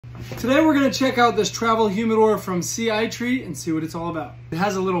Today we're going to check out this travel humidor from CI and see what it's all about. It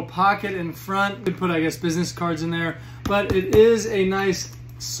has a little pocket in front. You could put, I guess, business cards in there, but it is a nice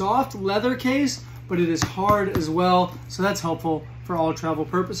soft leather case, but it is hard as well, so that's helpful for all travel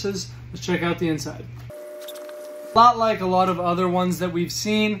purposes. Let's check out the inside. A lot like a lot of other ones that we've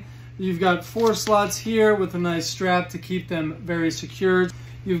seen, you've got 4 slots here with a nice strap to keep them very secure.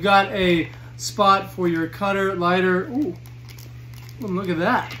 You've got a spot for your cutter, lighter. Ooh, look at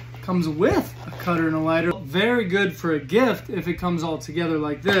that. Comes with a cutter and a lighter. Very good for a gift if it comes all together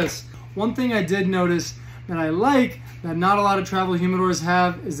like this. One thing I did notice that I like that not a lot of travel humidors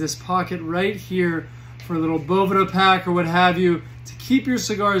have is this pocket right here for a little Boveda pack or what have you to keep your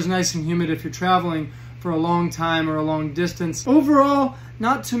cigars nice and humid if you're traveling for a long time or a long distance. Overall,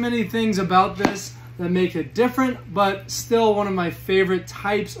 not too many things about this that make it different, but still one of my favorite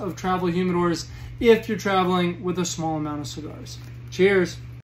types of travel humidors if you're traveling with a small amount of cigars. Cheers.